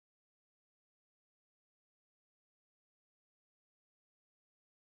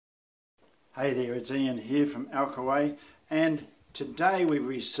Hey there, it's Ian here from Alkaway, and today we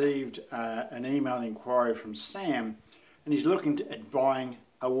received an email inquiry from Sam, and he's looking at buying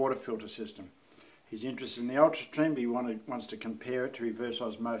a water filter system. He's interested in the UltraStream, but he wants to compare it to reverse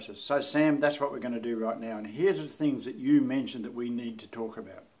osmosis. So Sam, that's what we're going to do right now, and here's the things that you mentioned that we need to talk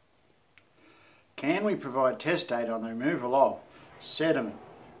about. Can we provide test data on the removal of sediment,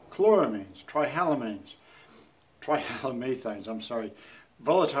 chloramines, trihalomethane,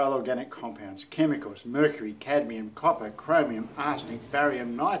 volatile organic compounds, chemicals, mercury, cadmium, copper, chromium, arsenic,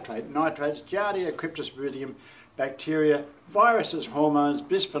 barium, nitrates, giardia, cryptosporidium, bacteria, viruses, hormones,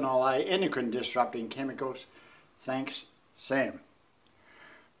 bisphenol A, endocrine disrupting chemicals? Thanks, Sam.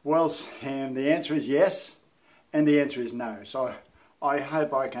 Well, Sam, the answer is yes, and the answer is no. So I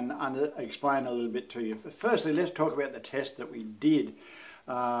hope I can explain a little bit to you. Firstly, let's talk about the test that we did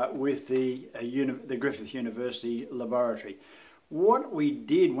with the Griffith University laboratory. What we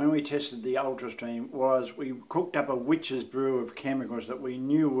did when we tested the UltraStream was we cooked up a witch's brew of chemicals that we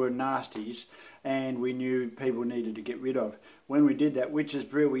knew were nasties and we knew people needed to get rid of. When we did that witch's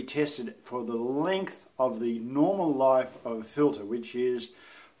brew, we tested for the length of the normal life of a filter, which is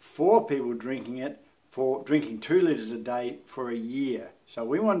 4 people drinking it, for drinking 2 litres a day for a year. So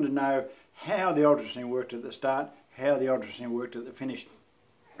we wanted to know how the UltraStream worked at the start, how the UltraStream worked at the finish.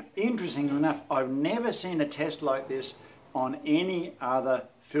 Interestingly enough, I've never seen a test like this on any other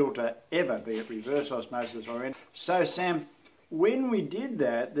filter ever, be it reverse osmosis or any. So Sam, when we did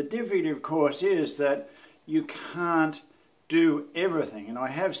that, the difficulty of course is that you can't do everything, and I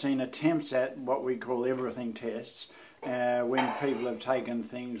have seen attempts at what we call everything tests when people have taken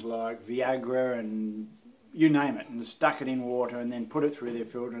things like Viagra and you name it and stuck it in water and then put it through their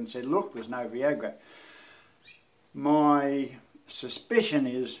filter and said, look, there's no Viagra. My suspicion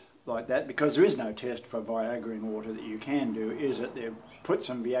is like that, because there is no test for Viagra in water that you can do, is that they've put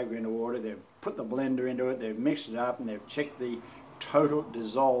some Viagra into water, they've put the blender into it, they've mixed it up, and they've checked the total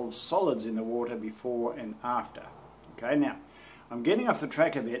dissolved solids in the water before and after. Okay, now, I'm getting off the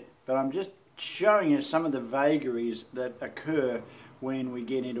track a bit, but I'm just showing you some of the vagaries that occur when we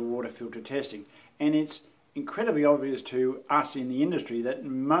get into water filter testing. And it's incredibly obvious to us in the industry that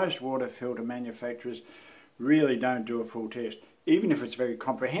most water filter manufacturers really don't do a full test. Even if it's a very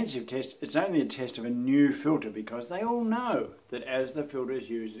comprehensive test, it's only a test of a new filter, because they all know that as the filter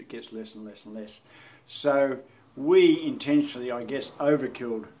is used, it gets less and less and less. So we intentionally, I guess,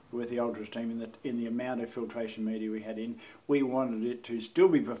 overkilled with the UltraStream in the amount of filtration media we had in. We wanted it to still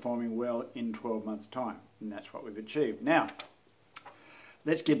be performing well in 12 months' time, and that's what we've achieved. Now,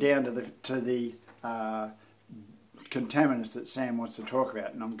 let's get down to the contaminants that Sam wants to talk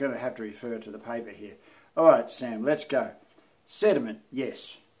about, and I'm going to have to refer to the paper here. All right, Sam, let's go. Sediment,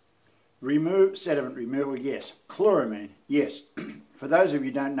 yes. Sediment removal, yes. Chloramine, yes. For those of you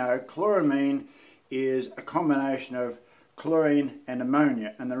who don't know, chloramine is a combination of chlorine and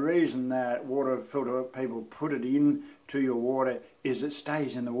ammonia, and the reason that water filter people put it in to your water is it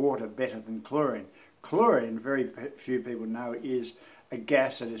stays in the water better than chlorine. Chlorine, very few people know, is a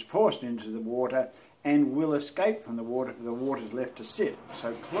gas that is forced into the water and will escape from the water if the water is left to sit.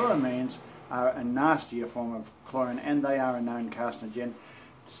 So chloramines are a nastier form of chlorine, and they are a known carcinogen.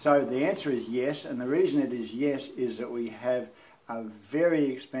 So the answer is yes, and the reason it is yes is that we have a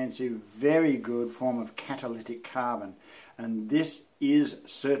very expensive, very good form of catalytic carbon, and this is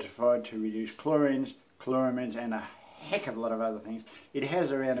certified to reduce chlorines, chloramines, and a heck of a lot of other things. It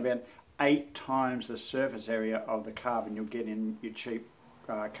has around about 8 times the surface area of the carbon you'll get in your cheap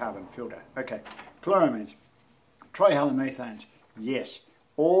carbon filter. Okay, chloramines, trihalomethanes, yes.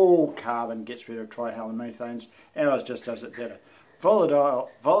 All carbon gets rid of trihalomethanes. Ours just does it better. Volatile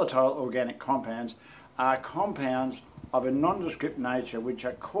organic compounds are compounds of a nondescript nature which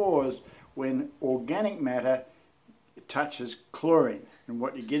are caused when organic matter touches chlorine. And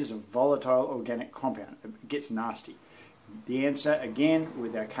what you get is a volatile organic compound. It gets nasty. The answer, again,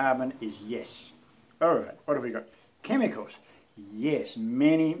 with our carbon is yes. All right, what have we got? Chemicals. Yes,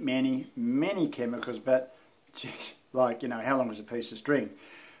 many, many, many chemicals, but geez, like, you know, how long is a piece of string?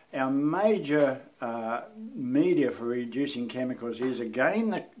 Our major media for reducing chemicals is,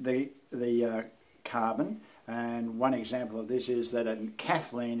 again, the carbon. And one example of this is that in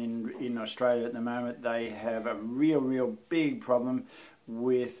Kathleen in Australia at the moment, they have a real big problem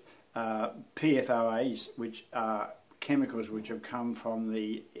with PFOAs, which are chemicals which have come from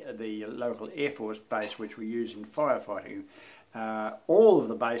the local Air Force base, which we use in firefighting. All of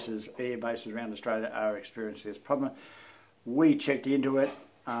the air bases around Australia are experiencing this problem. We checked into it.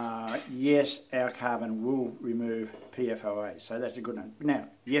 Yes, our carbon will remove PFOA, so that's a good one. Now,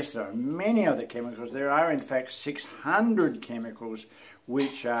 yes, there are many other chemicals. There are, in fact, 600 chemicals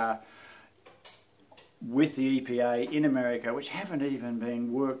which are with the EPA in America, which haven't even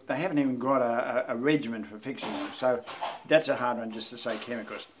been worked. They haven't even got a regimen for fixing them. So that's a hard one just to say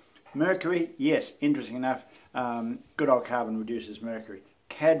chemicals. Mercury, yes, interesting enough, good old carbon reduces mercury.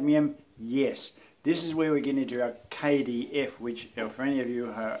 Cadmium, yes. This is where we get into our KDF, which, for any of you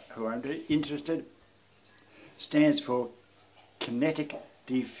who are interested, stands for kinetic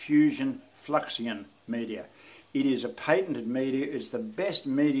diffusion fluxion media. It is a patented media. It's the best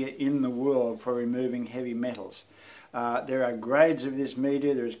media in the world for removing heavy metals. There are grades of this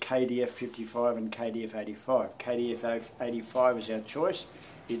media. There is KDF 55 and KDF 85. KDF 85 is our choice.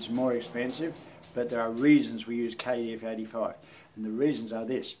 It's more expensive, but there are reasons we use KDF 85. And the reasons are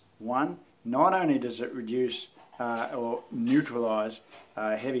this. One, not only does it reduce or neutralise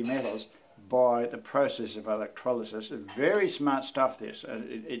heavy metals by the process of electrolysis. Very smart stuff, this.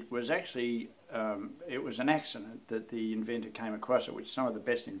 It was actually, it was an accident that the inventor came across it, which some of the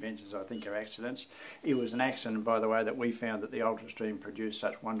best inventions I think are accidents. It was an accident, by the way, that we found that the UltraStream produced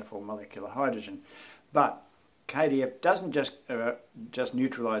such wonderful molecular hydrogen. But KDF doesn't just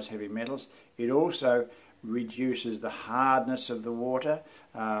neutralise heavy metals, it also reduces the hardness of the water.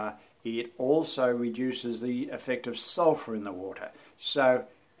 It also reduces the effect of sulfur in the water. So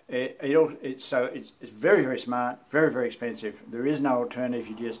it's very, very smart, very, very expensive. There is no alternative.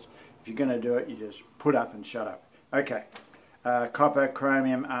 If you're going to do it, you just put up and shut up. Okay, copper,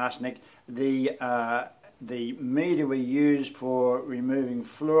 chromium, arsenic. The media we use for removing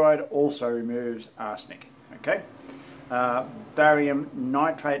fluoride also removes arsenic. Okay, barium,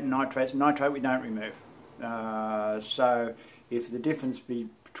 nitrate, and nitrates. Nitrate we don't remove. So if the difference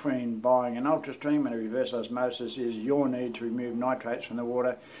between buying an UltraStream and a reverse osmosis is your need to remove nitrates from the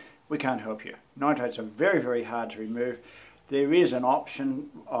water, we can't help you. Nitrates are very, very hard to remove. There is an option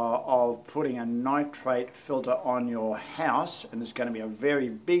of putting a nitrate filter on your house, and it's going to be a very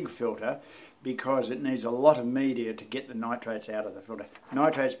big filter because it needs a lot of media to get the nitrates out of the filter.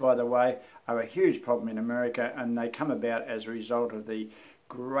 Nitrates, by the way, are a huge problem in America, and they come about as a result of the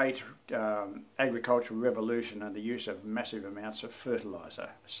great agricultural revolution and the use of massive amounts of fertiliser.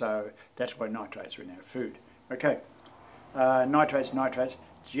 So that's why nitrates are in our food. Okay, nitrates,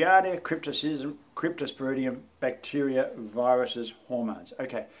 Giardia, Cryptosporidium, bacteria, viruses, hormones.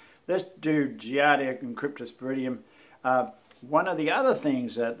 Okay, let's do Giardia and Cryptosporidium. One of the other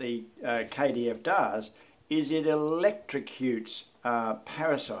things that the KDF does is it electrocutes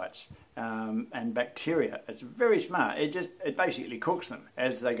parasites and bacteria. It's very smart. It basically cooks them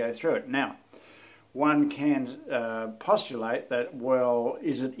as they go through it. Now, one can postulate that, well,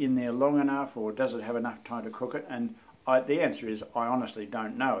 is it in there long enough, or does it have enough time to cook it? And the answer is, I honestly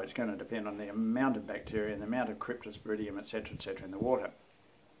don't know. It's going to depend on the amount of bacteria and the amount of Cryptosporidium, etc., in the water.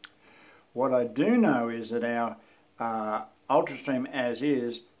 What I do know is that our UltraStream as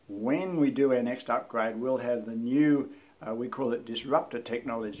is, when we do our next upgrade, we'll have the new, we call it disruptor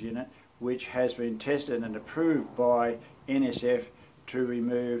technology in it, which has been tested and approved by NSF to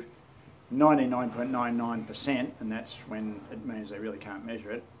remove 99.99%, and that's when it means they really can't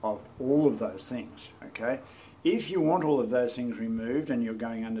measure it, of all of those things, okay? If you want all of those things removed and you're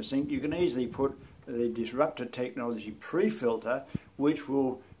going under sink, you can easily put the disruptor technology pre-filter, which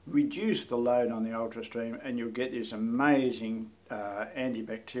will reduce the load on the UltraStream, and you'll get this amazing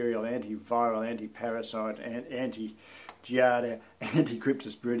antibacterial, antiviral, anti-parasite, anti-Giardia,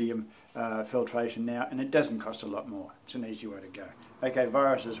 anti-Cryptosporidium filtration now, and it doesn't cost a lot more. It's an easy way to go. Okay,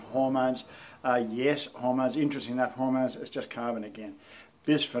 viruses, hormones. Yes, hormones. Interesting enough, hormones, it's just carbon again.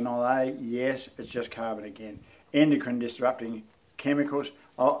 Bisphenol A, yes, it's just carbon again. Endocrine disrupting chemicals.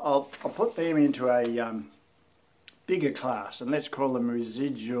 I'll put them into a bigger class, and let's call them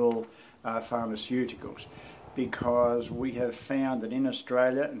residual pharmaceuticals, because we have found that in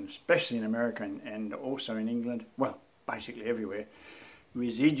Australia, and especially in America and also in England, well, basically everywhere,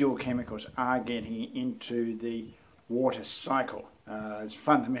 residual chemicals are getting into the water cycle. It's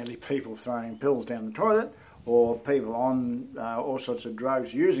fundamentally people throwing pills down the toilet, or people on all sorts of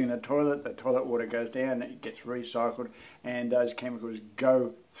drugs using the toilet water goes down, it gets recycled, and those chemicals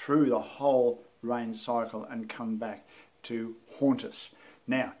go through the whole rain cycle and come back to haunt us.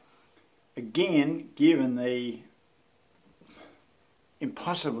 Now, again, given the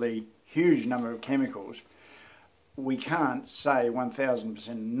impossibly huge number of chemicals, we can't say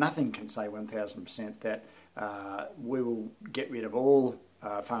 1000%, nothing can say 1000% that we will get rid of all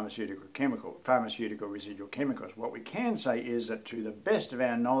pharmaceutical residual chemicals. What we can say is that, to the best of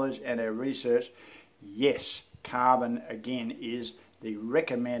our knowledge and our research, yes, carbon again is the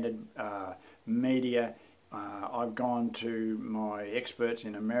recommended media I've gone to my experts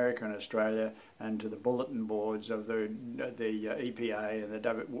in America and Australia and to the bulletin boards of the EPA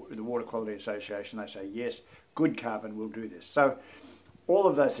and the Water Quality Association. They say, yes, good carbon will do this. So all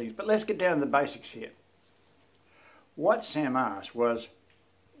of those things. But let's get down to the basics here. What Sam asked was,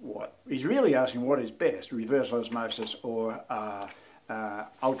 what? He's really asking what is best, reverse osmosis or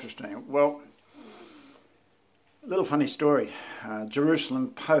UltraStream. Well, a little funny story. Jerusalem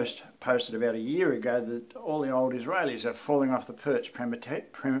Post posted about a year ago that all the old Israelis are falling off the perch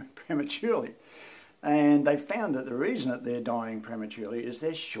prematurely. And they found that the reason that they're dying prematurely is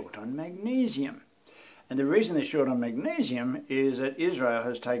they're short on magnesium. And the reason they're short on magnesium is that Israel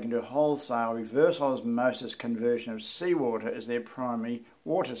has taken to wholesale reverse osmosis conversion of seawater as their primary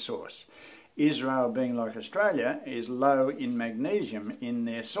water source. Israel, being like Australia, is low in magnesium in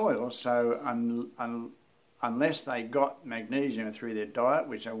their soil, so unless they got magnesium through their diet,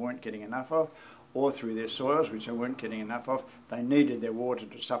 which they weren't getting enough of, or through their soils, which they weren't getting enough of, they needed their water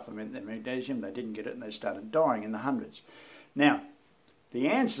to supplement their magnesium. They didn't get it and they started dying in the hundreds. Now, the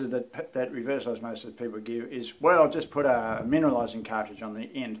answer that reverse osmosis people give is, well, just put a mineralising cartridge on the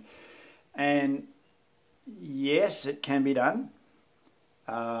end. And yes, it can be done.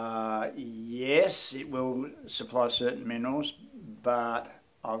 Yes, it will supply certain minerals, but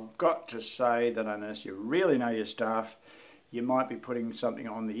I've got to say that unless you really know your stuff, you might be putting something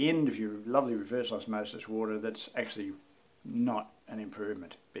on the end of your lovely reverse osmosis water that's actually not an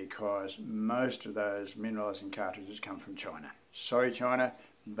improvement, because most of those mineralising cartridges come from China. Sorry, China,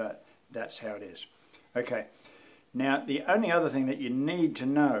 but that's how it is. Okay, now the only other thing that you need to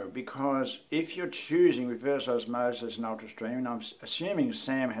know, because if you're choosing reverse osmosis and UltraStream, and I'm assuming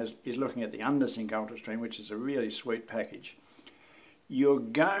Sam is looking at the undersink UltraStream, which is a really sweet package, you're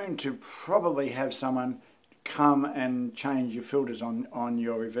going to probably have someone come and change your filters on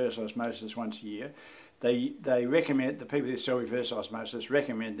your reverse osmosis once a year. They recommend, the people who sell reverse osmosis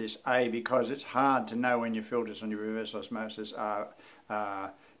recommend this, A, because it's hard to know when your filters on your reverse osmosis are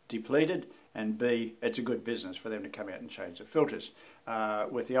depleted, and B, it's a good business for them to come out and change the filters.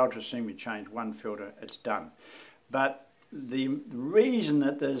 With the UltraStream, you change one filter, it's done. But the reason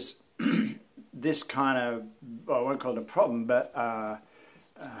that there's this kind of, well, I won't call it a problem, but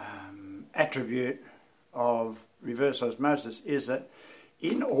attribute of reverse osmosis is that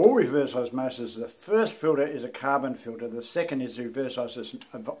in all reverse osmosis, the first filter is a carbon filter, the second is the reverse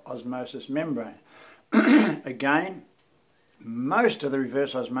osmosis membrane. Again, most of the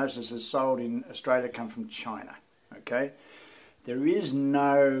reverse osmosis is sold in Australia come from China, okay? There is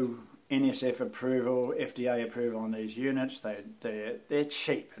no NSF approval, FDA approval on these units. They're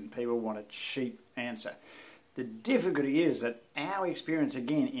cheap, and people want a cheap answer. The difficulty is that our experience,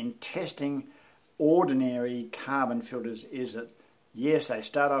 again, in testing ordinary carbon filters is that, yes, they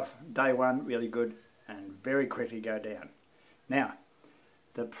start off day one really good and very quickly go down. Now,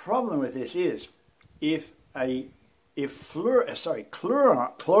 the problem with this is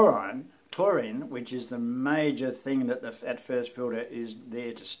chlorine, which is the major thing that that first filter is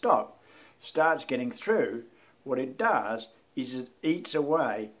there to stop, starts getting through, what it does is it eats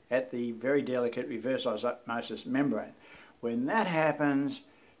away at the very delicate reverse osmosis membrane. When that happens,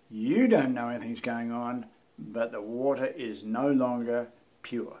 you don't know anything's going on, but the water is no longer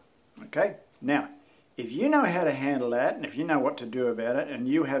pure. Okay? Now, if you know how to handle that, and if you know what to do about it, and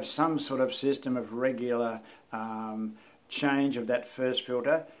you have some sort of system of regular change of that first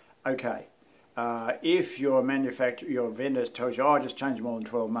filter, okay. If your vendor tells you, oh, just change them all in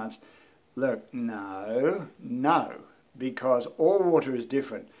 12 months, look, no, because all water is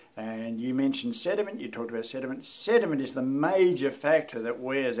different. And you mentioned sediment, you talked about sediment. Sediment is the major factor that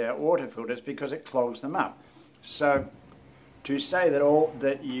wears out water filters because it clogs them up. So to say that all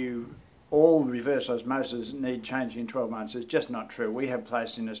reverse osmosis need changing in 12 months is just not true. We have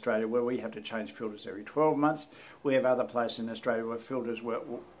places in Australia where we have to change filters every 12 months. We have other places in Australia where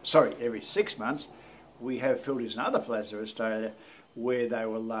every 6 months. We have filters in other places of Australia where they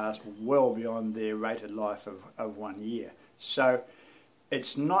will last well beyond their rated life of 1 year. So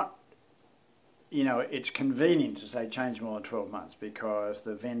it's not, it's convenient to say change them all in 12 months because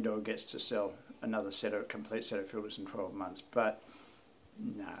the vendor gets to sell another complete set of filters in 12 months. But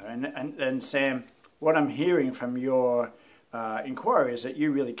no, and Sam, what I'm hearing from your inquiry is that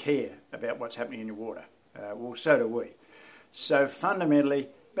you really care about what's happening in your water. Well, so do we. So fundamentally,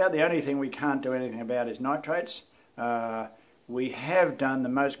 about the only thing we can't do anything about is nitrates. We have done the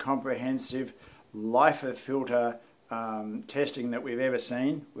most comprehensive life of filter testing that we've ever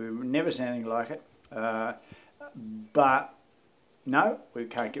seen. We've never seen anything like it. But no, we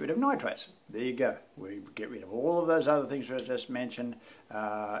can't get rid of nitrates. There you go. We get rid of all of those other things I just mentioned.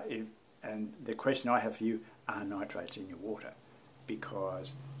 And the question I have for you, are nitrates in your water?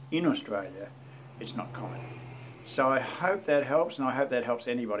 Because in Australia, it's not common. So I hope that helps, and I hope that helps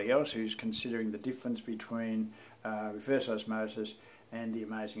anybody else who's considering the difference between reverse osmosis and the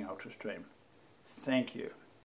amazing UltraStream. Thank you.